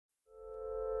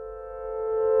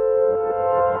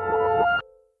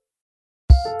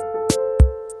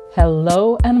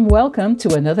Hello and welcome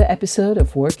to another episode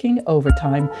of Working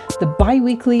Overtime, the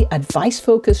bi-weekly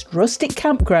advice-focused rustic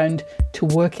campground to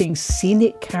working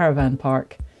scenic caravan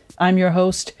park. I'm your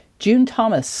host, June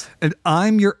Thomas. And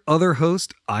I'm your other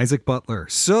host, Isaac Butler.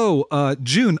 So,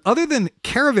 June, other than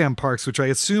caravan parks, which I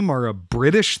assume are a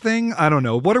British thing, I don't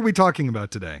know, what are we talking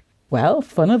about today? Well,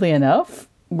 funnily enough,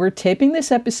 we're taping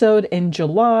this episode in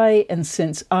July, and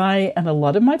since I and a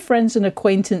lot of my friends and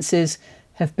acquaintances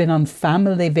have been on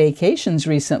family vacations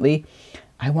recently,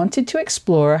 I wanted to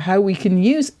explore how we can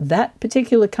use that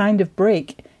particular kind of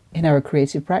break in our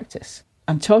creative practice.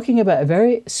 I'm talking about a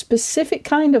very specific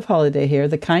kind of holiday here,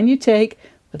 the kind you take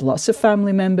with lots of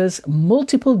family members,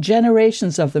 multiple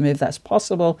generations of them if that's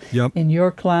possible in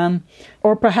your clan,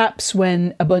 or perhaps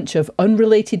when a bunch of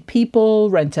unrelated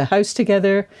people rent a house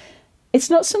together. It's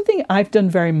not something I've done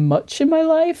very much in my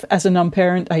life. As a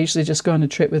non-parent, I usually just go on a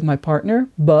trip with my partner,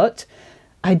 but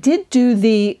I did do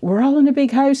the we're all in a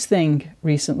big house thing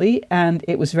recently, and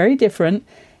it was very different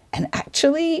and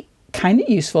actually kind of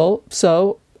useful,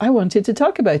 so I wanted to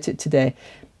talk about it today.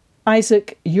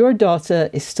 Isaac, your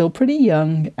daughter is still pretty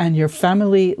young and your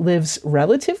family lives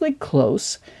relatively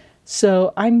close,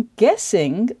 so I'm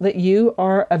guessing that you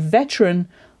are a veteran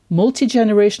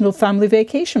multi-generational family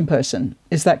vacation person.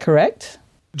 Is that correct?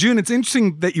 June, it's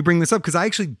interesting that you bring this up because I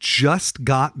actually just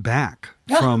got back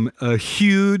from a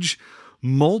huge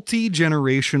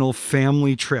multi-generational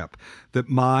family trip that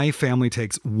my family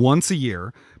takes once a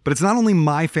year. But it's not only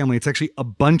my family, it's actually a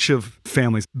bunch of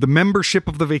families. The membership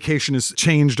of the vacation has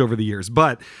changed over the years,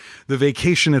 but the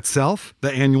vacation itself,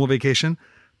 the annual vacation,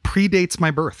 predates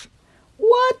my birth.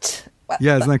 What?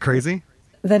 Yeah, isn't that crazy?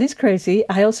 That is crazy.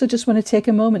 I also just want to take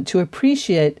a moment to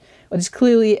appreciate what is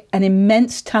clearly an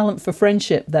immense talent for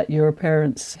friendship that your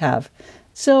parents have.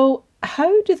 So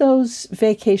how do those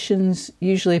vacations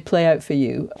usually play out for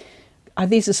you? Are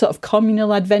these a sort of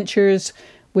communal adventures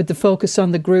with the focus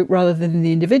on the group rather than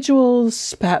the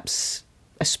individuals, perhaps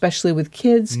especially with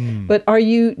kids? But are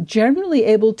you generally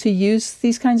able to use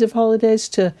these kinds of holidays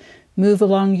to move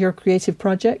along your creative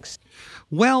projects?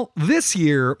 Well, this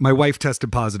year, my wife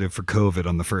tested positive for COVID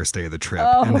on the first day of the trip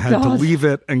and had to leave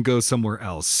it and go somewhere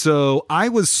else. So I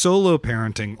was solo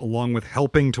parenting along with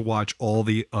helping to watch all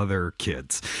the other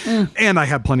kids. And I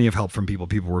had plenty of help from people.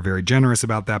 People were very generous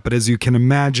about that. But as you can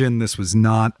imagine, this was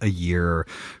not a year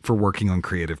for working on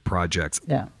creative projects.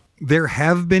 Yeah. There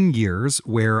have been years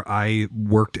where I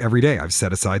worked every day. I've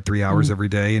set aside 3 hours every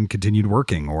day and continued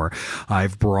working, or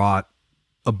I've brought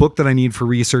a book that I need for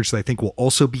research that I think will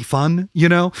also be fun,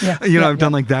 I've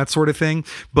done like that sort of thing.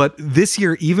 But this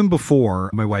year, even before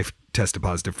my wife tested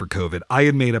positive for COVID, I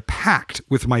had made a pact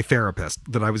with my therapist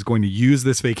that I was going to use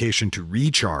this vacation to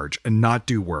recharge and not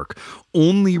do work,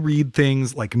 only read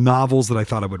things like novels that I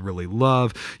thought I would really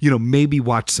love, maybe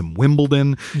watch some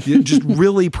Wimbledon, just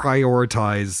really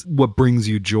prioritize what brings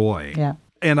you joy. Yeah.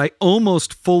 And I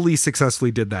almost fully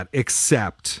successfully did that,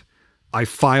 except I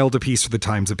filed a piece for the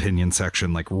Times opinion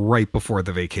section like right before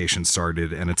the vacation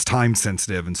started, and it's time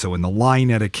sensitive. And so when the line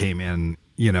edit came in,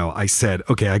 I said,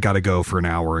 okay, I got to go for an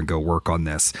hour and go work on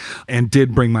this, and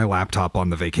did bring my laptop on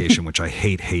the vacation, which I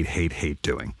hate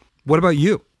doing. What about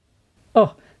you?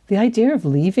 Oh, the idea of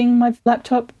leaving my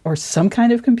laptop or some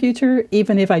kind of computer,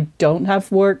 even if I don't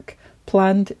have work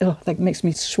planned, that makes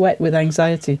me sweat with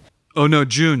anxiety. Oh no,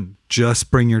 June,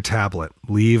 just bring your tablet.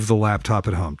 Leave the laptop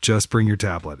at home. Just bring your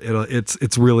tablet.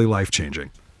 It's really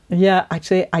life-changing. Yeah,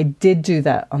 actually, I did do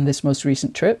that on this most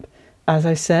recent trip. As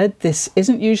I said, this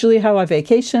isn't usually how I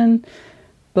vacation,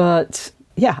 but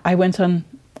yeah, I went on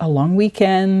a long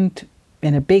weekend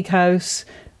in a big house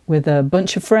with a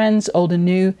bunch of friends, old and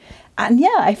new. And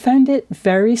yeah, I found it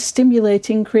very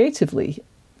stimulating creatively.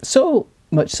 So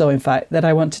much so, in fact, that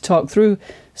I want to talk through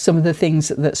some of the things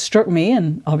that struck me.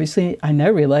 And obviously, I now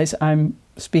realize I'm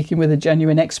speaking with a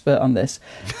genuine expert on this.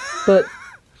 But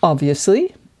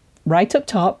obviously, right up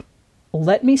top,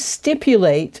 let me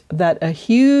stipulate that a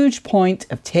huge point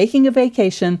of taking a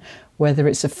vacation, whether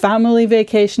it's a family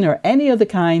vacation or any other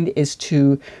kind, is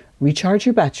to recharge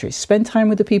your batteries, spend time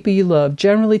with the people you love,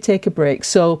 generally take a break.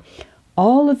 So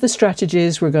all of the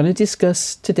strategies we're going to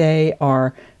discuss today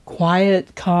are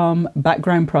quiet, calm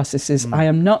background processes. I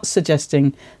am not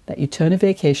suggesting that you turn a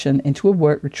vacation into a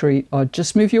work retreat or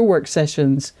just move your work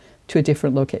sessions to a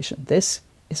different location. This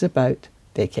is about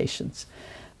vacations.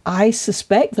 I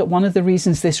suspect that one of the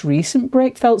reasons this recent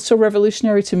break felt so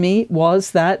revolutionary to me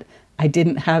was that I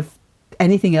didn't have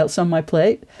anything else on my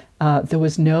plate. There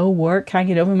was no work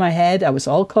hanging over my head. I was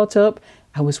all caught up.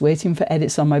 I was waiting for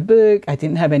edits on my book. I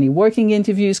didn't have any working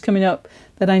interviews coming up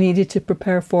that I needed to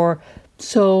prepare for.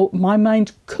 So my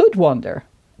mind could wander.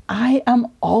 I am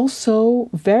also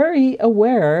very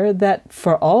aware that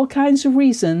for all kinds of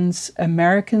reasons,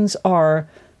 Americans are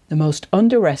the most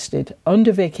under-rested,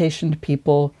 under-vacationed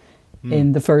people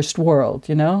in the first world,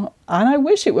 you know? And I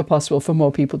wish it were possible for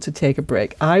more people to take a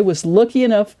break. I was lucky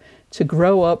enough to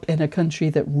grow up in a country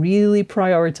that really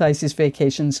prioritizes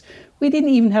vacations. We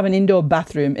didn't even have an indoor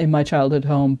bathroom in my childhood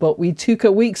home, but we took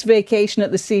a week's vacation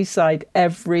at the seaside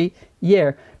every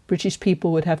year. British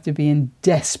people would have to be in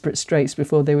desperate straits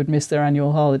before they would miss their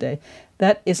annual holiday.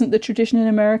 That isn't the tradition in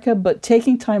America, but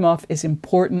taking time off is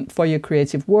important for your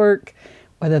creative work,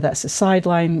 whether that's a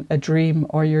sideline, a dream,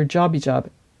 or your jobby job,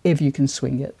 if you can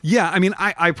swing it. Yeah, I mean,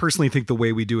 I personally think the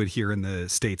way we do it here in the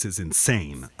States is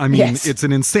insane. I mean, Yes. It's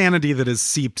an insanity that has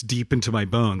seeped deep into my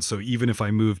bones. So even if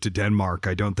I moved to Denmark,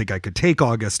 I don't think I could take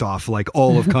August off like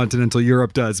all of continental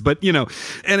Europe does. But, you know,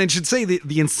 and I should say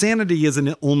the insanity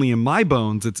isn't only in my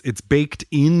bones. It's baked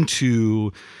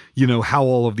into, you know, how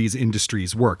all of these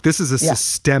industries work. This is a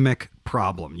systemic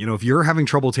problem. You know, if you're having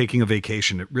trouble taking a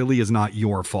vacation, it really is not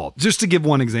your fault. Just to give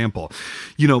one example,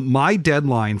 you know, my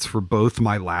deadlines for both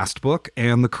my last book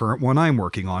and the current one I'm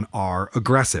working on are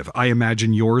aggressive. I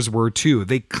imagine yours were too.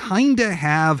 They kind of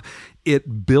have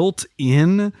it built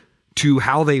in to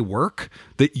how they work,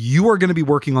 that you are going to be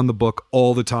working on the book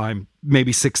all the time,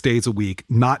 maybe 6 days a week,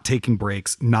 not taking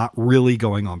breaks, not really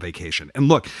going on vacation. And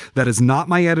look, that is not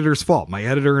my editor's fault. My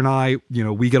editor and I, you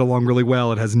know, we get along really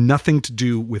well. It has nothing to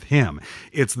do with him.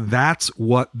 That's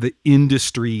what the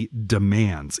industry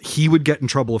demands. He would get in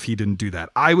trouble if he didn't do that.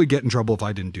 I would get in trouble if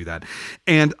I didn't do that.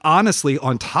 And honestly,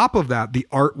 on top of that, the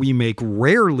art we make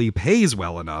rarely pays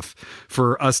well enough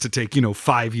for us to take, you know,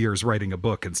 5 years writing a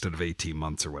book instead of 18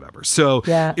 months or whatever. So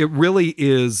it really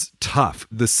is tough.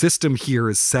 The system here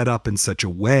is set up in such a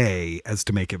way as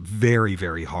to make it very,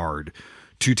 very hard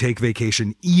to take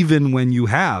vacation, even when you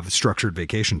have structured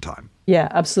vacation time. Yeah,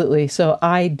 absolutely. So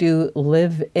I do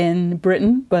live in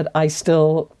Britain, but I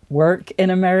still work in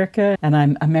America, and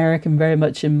I'm American very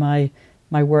much in my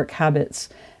work habits.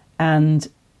 And,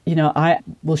 you know, I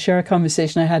will share a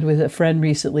conversation I had with a friend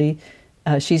recently.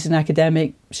 She's an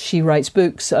academic. She writes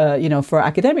books, you know, for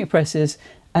academic presses.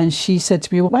 And she said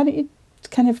to me, well, why don't you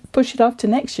kind of push it off to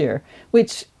next year?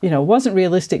 Which, you know, wasn't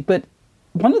realistic. But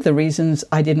one of the reasons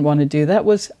I didn't want to do that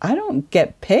was I don't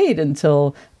get paid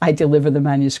until I deliver the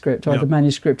manuscript or the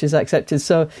manuscript is accepted.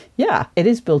 So, yeah, it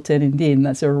is built in indeed. And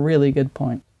that's a really good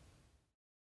point.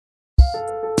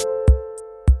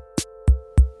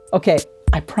 Okay,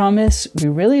 I promise we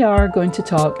really are going to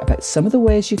talk about some of the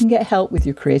ways you can get help with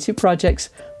your creative projects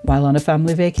while on a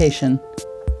family vacation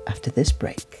after this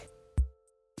break.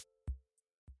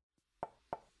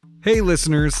 Hey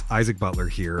listeners, Isaac Butler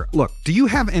here. Look, do you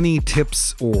have any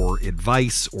tips or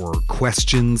advice or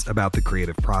questions about the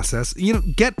creative process? You know,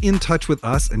 get in touch with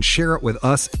us and share it with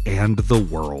us and the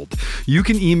world. You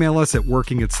can email us at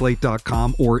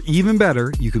working@slate.com, or even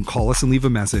better, you can call us and leave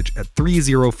a message at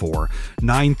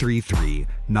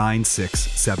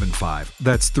 304-933-9675.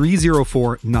 That's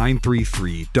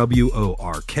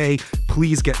 304-933-WORK.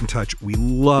 Please get in touch. We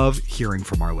love hearing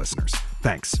from our listeners.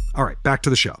 Thanks. All right, back to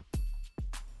the show.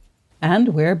 And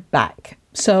we're back.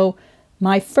 So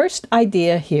my first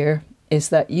idea here is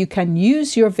that you can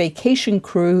use your vacation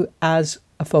crew as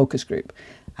a focus group.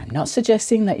 I'm not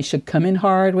suggesting that you should come in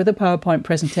hard with a PowerPoint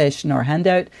presentation or hand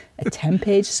out a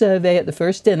 10-page survey at the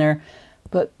first dinner,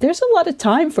 but there's a lot of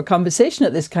time for conversation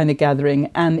at this kind of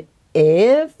gathering. And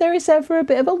if there is ever a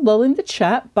bit of a lull in the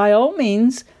chat, by all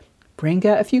means, bring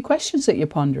out a few questions that you're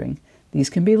pondering. These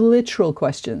can be literal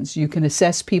questions. You can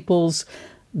assess people's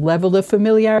level of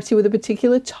familiarity with a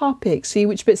particular topic, see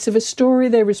which bits of a story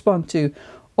they respond to,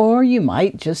 or you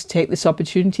might just take this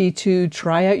opportunity to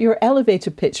try out your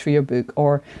elevator pitch for your book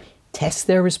or test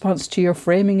their response to your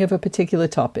framing of a particular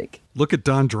topic. Look at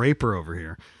Don Draper over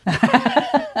here.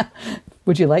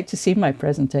 Would you like to see my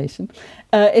presentation?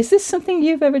 Is this something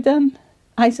you've ever done,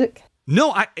 Isaac?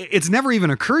 No, it's never even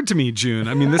occurred to me, June.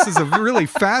 I mean, this is a really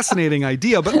fascinating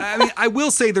idea, but I mean, I will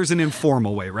say there's an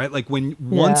informal way, right? Like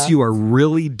once you are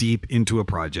really deep into a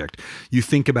project, you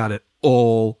think about it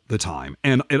all the time,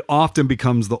 and it often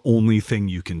becomes the only thing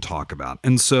you can talk about.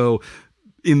 And so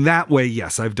in that way,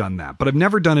 yes, I've done that, but I've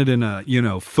never done it in a, you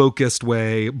know, focused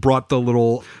way, brought the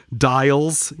little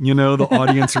dials, you know, the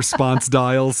audience response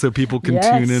dials so people can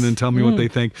tune in and tell me what they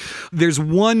think. There's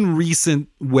one recent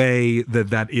way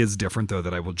that is different, though,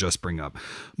 that I will just bring up.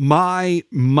 My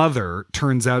mother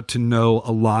turns out to know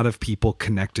a lot of people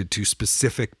connected to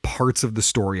specific parts of the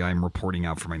story I'm reporting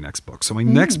out for my next book. So my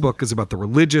next book is about the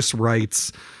religious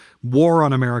rights war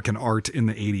on American art in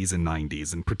the 80s and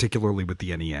 90s, and particularly with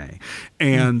the NEA.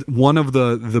 And one of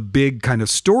the big kind of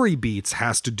story beats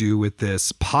has to do with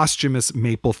this posthumous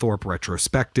Mapplethorpe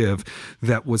retrospective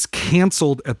that was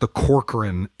canceled at the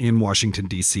Corcoran in Washington,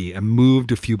 D.C. and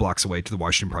moved a few blocks away to the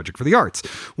Washington Project for the Arts.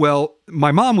 Well,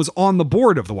 my mom was on the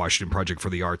board of the Washington Project for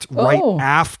the Arts right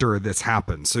after this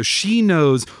happened. So she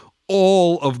knows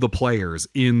all of the players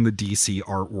in the DC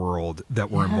art world that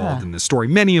were involved in this story,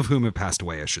 many of whom have passed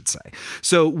away, I should say.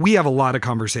 So we have a lot of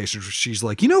conversations where she's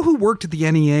like, you know who worked at the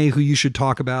NEA who you should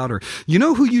talk about? Or you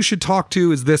know who you should talk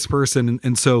to is this person.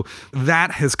 And so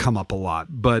that has come up a lot,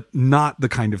 but not the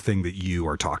kind of thing that you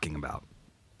are talking about.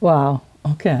 Wow.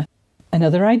 Okay.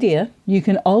 Another idea, you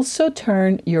can also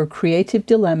turn your creative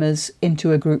dilemmas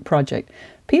into a group project.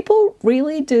 People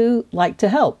really do like to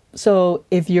help. So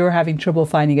if you're having trouble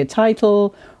finding a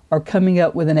title or coming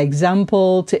up with an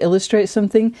example to illustrate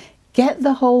something, get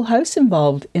the whole house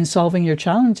involved in solving your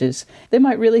challenges. They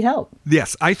might really help.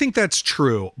 Yes, I think that's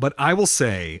true. But I will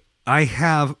say, I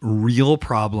have real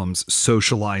problems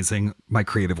socializing my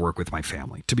creative work with my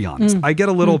family, to be honest. I get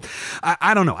a little,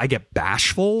 I don't know, I get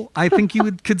bashful, I think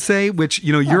you could say, which,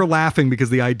 you know, you're laughing because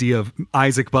the idea of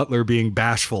Isaac Butler being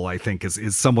bashful, I think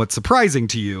is somewhat surprising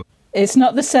to you. It's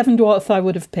not the seven dwarf I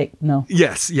would have picked, no.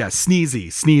 Yes,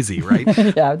 sneezy,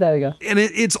 right? Yeah, there we go. And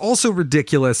it's also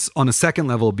ridiculous on a second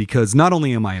level because not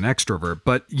only am I an extrovert,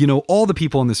 but, you know, all the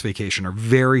people on this vacation are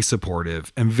very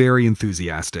supportive and very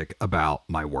enthusiastic about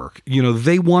my work. You know,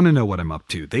 they want to know what I'm up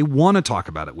to. They want to talk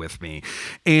about it with me.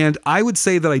 And I would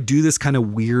say that I do this kind of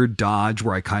weird dodge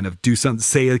where I kind of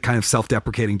say a kind of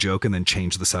self-deprecating joke and then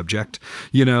change the subject.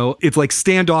 You know, it's like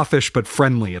standoffish but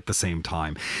friendly at the same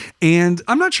time. And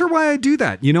I'm not sure why I do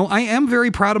that. You know, I am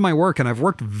very proud of my work and I've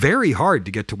worked very hard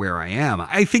to get to where I am.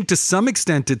 I think to some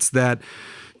extent it's that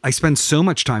I spend so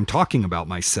much time talking about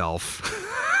myself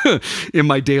in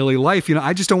my daily life. You know,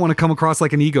 I just don't want to come across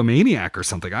like an egomaniac or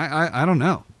something. I don't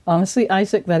know. Honestly,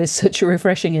 Isaac, that is such a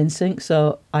refreshing instinct,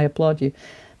 so I applaud you.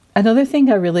 Another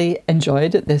thing I really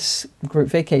enjoyed at this group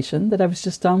vacation that I was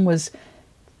just on was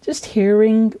just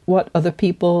hearing what other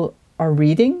people are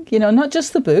reading. You know, not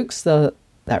just the books,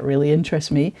 that really interests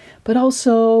me, but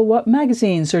also what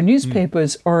magazines or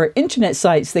newspapers or internet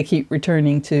sites they keep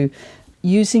returning to.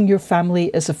 Using your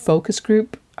family as a focus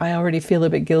group, I already feel a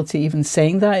bit guilty even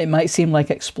saying that. It might seem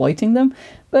like exploiting them,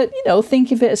 but, you know,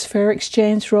 think of it as fair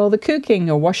exchange for all the cooking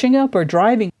or washing up or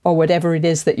driving or whatever it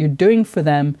is that you're doing for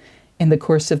them in the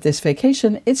course of this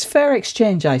vacation. It's fair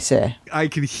exchange, I say. I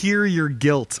can hear your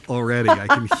guilt already. I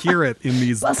can hear it in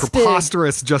these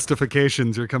preposterous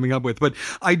justifications you're coming up with. But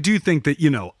I do think that,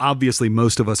 you know, obviously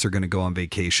most of us are going to go on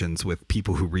vacations with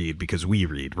people who read because we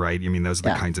read, right? I mean, those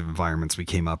are the kinds of environments we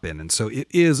came up in. And so it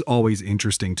is always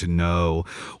interesting to know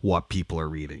what people are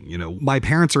reading. You know, my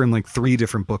parents are in like 3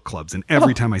 different book clubs. And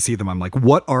every time I see them, I'm like,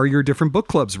 what are your different book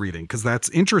clubs reading? Because that's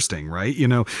interesting, right? You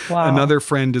know, another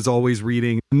friend is always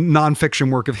reading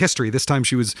nonfiction work of history. This time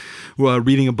she was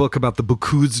reading a book about the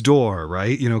Bocuse d'Or,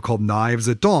 right? You know, called Knives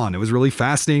at Dawn. It was really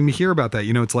fascinating to hear about that.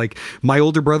 You know, it's like my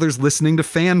older brother's listening to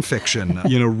fan fiction,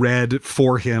 you know, read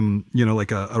for him, you know,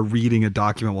 like a reading a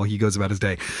document while he goes about his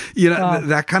day. You know,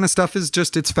 that kind of stuff is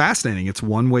just, it's fascinating. It's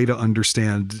one way to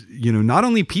understand, you know, not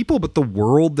only people, but the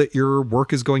world that your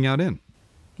work is going out in.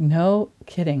 No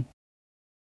kidding.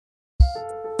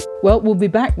 Well, we'll be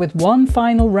back with one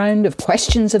final round of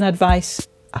questions and advice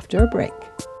after a break.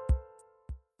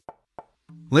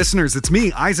 Listeners, it's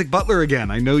me, Isaac Butler again.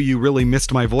 I know you really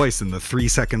missed my voice in the 3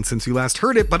 seconds since you last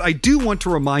heard it, but I do want to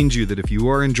remind you that if you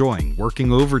are enjoying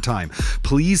working overtime,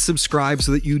 please subscribe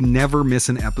so that you never miss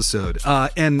an episode.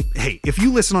 And hey, if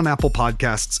you listen on Apple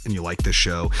Podcasts and you like this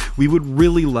show, we would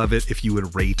really love it if you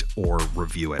would rate or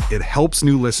review it. It helps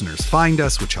new listeners find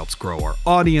us, which helps grow our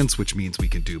audience, which means we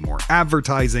can do more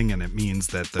advertising, and it means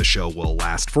that the show will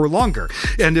last for longer.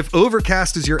 And if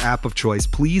Overcast is your app of choice,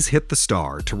 please hit the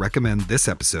star to recommend this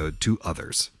episode to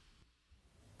others.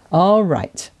 All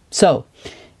right. So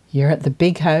you're at the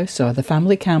big house or the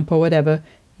family camp or whatever.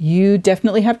 You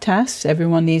definitely have tasks.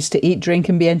 Everyone needs to eat, drink,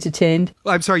 and be entertained.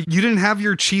 I'm sorry, you didn't have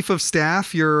your chief of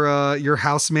staff, your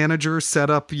house manager set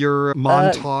up your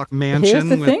Montauk mansion?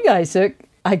 Here's the thing, Isaac.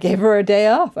 I gave her a day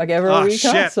off. I gave her a week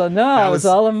off. So no, I was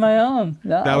all on my own.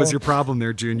 No. That was your problem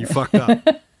there, June. You fucked up.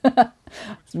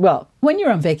 Well, when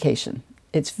you're on vacation,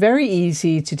 it's very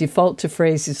easy to default to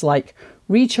phrases like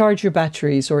recharge your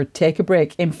batteries or take a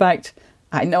break. In fact,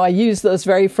 I know I used those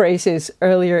very phrases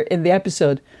earlier in the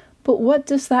episode, but what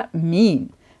does that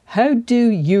mean? How do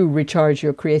you recharge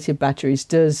your creative batteries?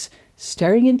 Does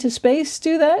staring into space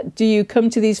do that? Do you come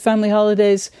to these family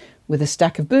holidays with a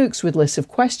stack of books with lists of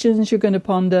questions you're going to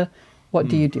ponder? What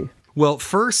do you do? Well,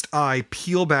 first I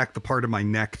peel back the part of my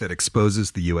neck that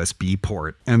exposes the USB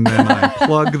port, and then I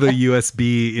plug the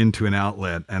USB into an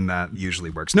outlet, and that usually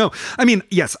works. No, I mean,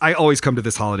 yes, I always come to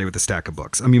this holiday with a stack of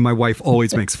books. I mean, my wife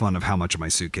always makes fun of how much of my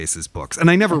suitcase is books,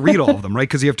 and I never read all of them, right?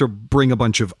 Because you have to bring a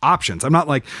bunch of options. I'm not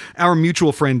like our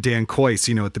mutual friend Dan Coyce,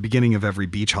 at the beginning of every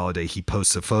beach holiday, he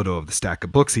posts a photo of the stack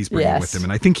of books he's bringing with him,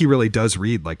 and I think he really does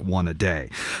read like one a day.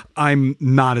 I'm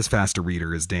not as fast a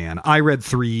reader as Dan. I read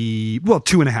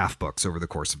 2.5 books over the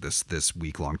course of this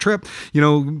week-long trip.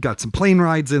 Got some plane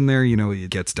rides in there, it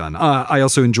gets done. I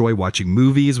also enjoy watching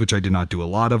movies, which I did not do a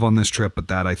lot of on this trip, but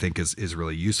that I think is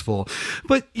really useful.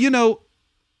 But,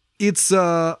 it's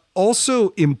also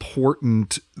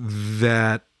important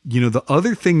that, the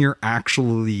other thing you're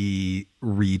actually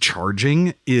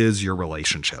recharging is your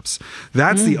relationships.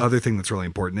 That's the other thing that's really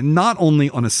important. And not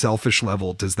only on a selfish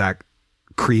level does that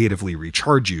creatively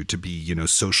recharge you to be,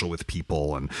 social with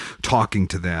people and talking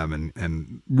to them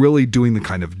and really doing the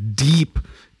kind of deep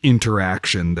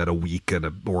interaction that a week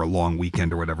or a long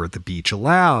weekend or whatever at the beach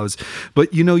allows.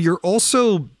 But, you're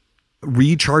also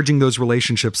recharging those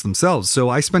relationships themselves. So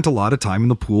I spent a lot of time in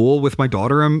the pool with my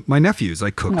daughter and my nephews. I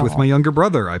cooked with my younger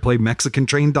brother. I played Mexican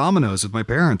trained dominoes with my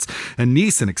parents and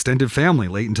niece and extended family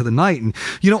late into the night. And,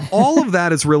 all of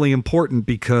that is really important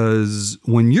because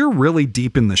when you're really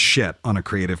deep in the shit on a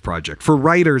creative project, for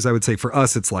writers, I would say for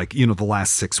us, it's like, the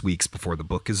last 6 weeks before the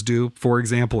book is due, for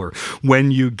example, or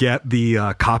when you get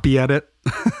the copy edit,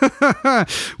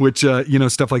 which,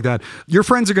 stuff like that. Your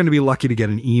friends are going to be lucky to get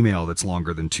an email that's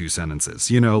longer than 2 sentences.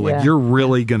 You're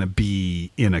really going to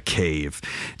be in a cave.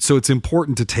 So it's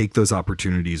important to take those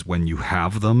opportunities when you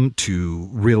have them to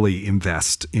really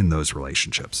invest in those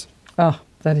relationships. Oh,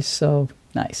 that is so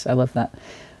nice. I love that.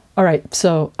 All right.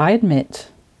 So I admit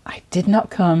I did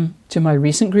not come to my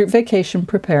recent group vacation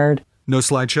prepared. No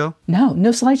slideshow? No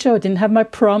slideshow. I didn't have my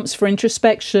prompts for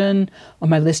introspection on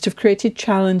my list of creative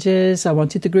challenges I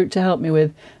wanted the group to help me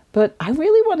with. But I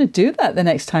really want to do that the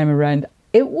next time around.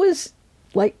 It was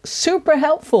super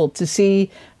helpful to see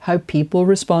how people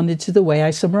responded to the way I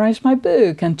summarized my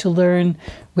book and to learn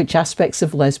which aspects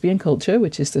of lesbian culture,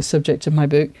 which is the subject of my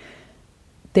book,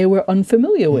 they were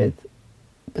unfamiliar with.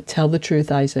 But tell the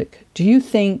truth, Isaac, do you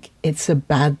think it's a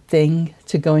bad thing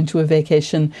to go into a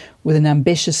vacation with an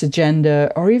ambitious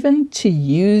agenda or even to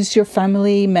use your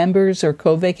family members or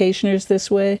co-vacationers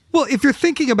this way? Well, if you're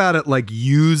thinking about it like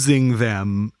using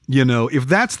them, if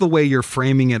that's the way you're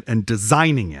framing it and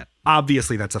designing it,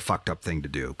 obviously that's a fucked up thing to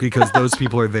do because those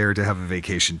people are there to have a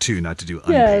vacation too, not to do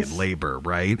unpaid labor,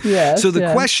 right? Yes, so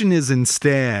the question is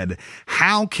instead,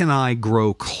 how can I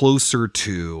grow closer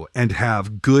to and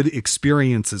have good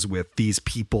experiences with these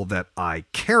people that I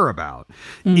care about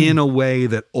in a way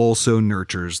that also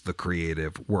nurtures the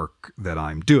creative work that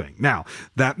I'm doing? Now,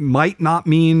 that might not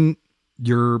mean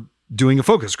you're doing a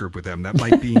focus group with them. That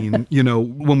might be,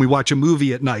 when we watch a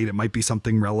movie at night, it might be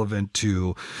something relevant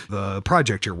to the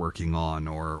project you're working on.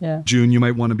 Or June, you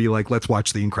might want to be like, let's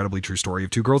watch The Incredibly True Story of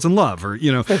Two Girls in Love, or,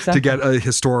 to get a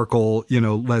historical,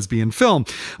 lesbian film,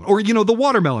 or, The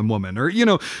Watermelon Woman, or,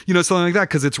 something like that,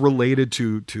 because it's related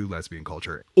to lesbian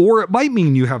culture. Or it might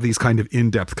mean you have these kind of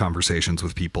in-depth conversations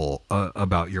with people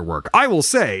about your work. I will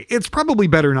say it's probably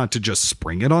better not to just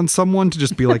spring it on someone, to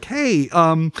just be like, hey,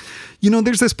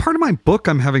 there's this part of my book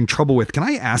I'm having trouble with. Can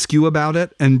I ask you about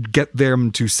it? And get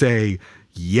them to say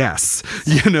yes,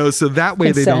 so that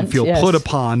way they don't feel put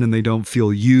upon and they don't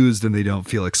feel used and they don't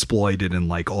feel exploited and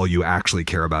like all you actually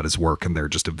care about is work and they're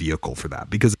just a vehicle for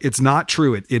that. Because it's not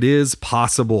true. It is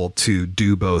possible to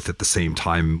do both at the same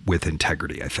time with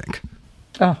integrity, I think.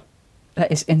 Oh,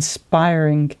 that is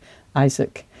inspiring,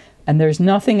 Isaac. And there's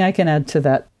nothing I can add to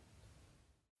that.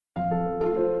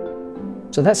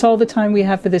 So that's all the time we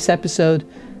have for this episode.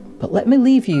 But let me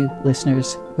leave you,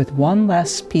 listeners, with one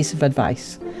last piece of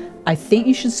advice. I think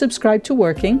you should subscribe to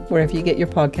Working, wherever you get your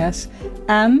podcasts.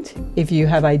 And if you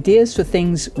have ideas for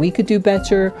things we could do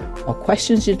better, or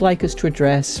questions you'd like us to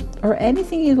address, or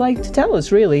anything you'd like to tell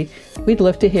us, really, we'd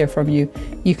love to hear from you.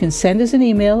 You can send us an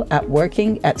email at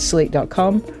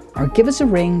working@slate.com or give us a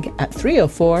ring at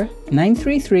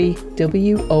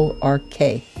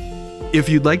 304-933-WORK. If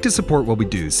you'd like to support what we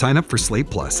do, sign up for Slate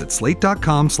Plus at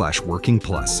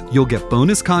slate.com/workingplus. You'll get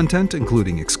bonus content,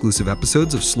 including exclusive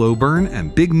episodes of Slow Burn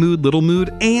and Big Mood, Little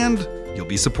Mood, and you'll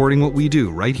be supporting what we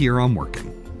do right here on Working.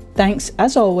 Thanks,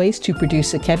 as always, to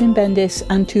producer Kevin Bendis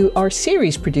and to our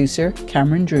series producer,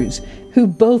 Cameron Drews, who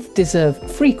both deserve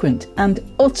frequent and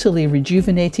utterly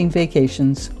rejuvenating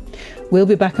vacations. We'll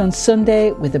be back on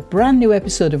Sunday with a brand new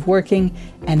episode of Working,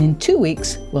 and in 2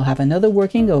 weeks, we'll have another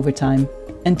Working Overtime.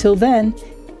 Until then,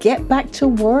 get back to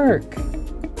work.